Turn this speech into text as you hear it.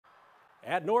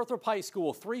At Northrop High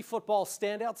School, 3 football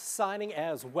standouts signing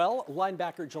as well.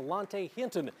 Linebacker Julante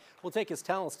Hinton will take his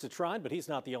talents to Trine, but he's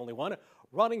not the only one.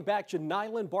 Running back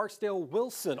Janilan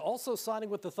Barksdale-Wilson also signing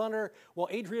with the Thunder, while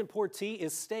Adrian Portee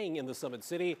is staying in the Summit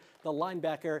City. The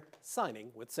linebacker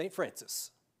signing with St.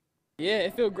 Francis. Yeah,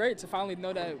 it feels great to finally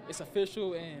know that it's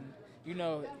official and,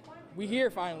 we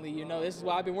here finally. This is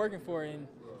what I've been working for and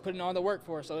putting on the work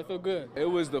for, so it feels good. It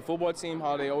was the football team,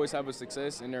 how they always have a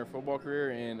success in their football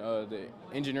career, and the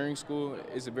engineering school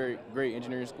is a very great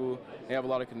engineering school. They have a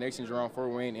lot of connections around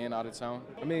Fort Wayne and out of town.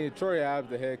 I mean, Troy Abbs,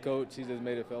 the head coach, he just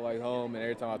made it feel like home, and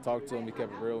every time I talked to him, he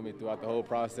kept it real with me throughout the whole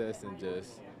process, and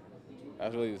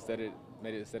that's really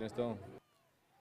made it set in stone.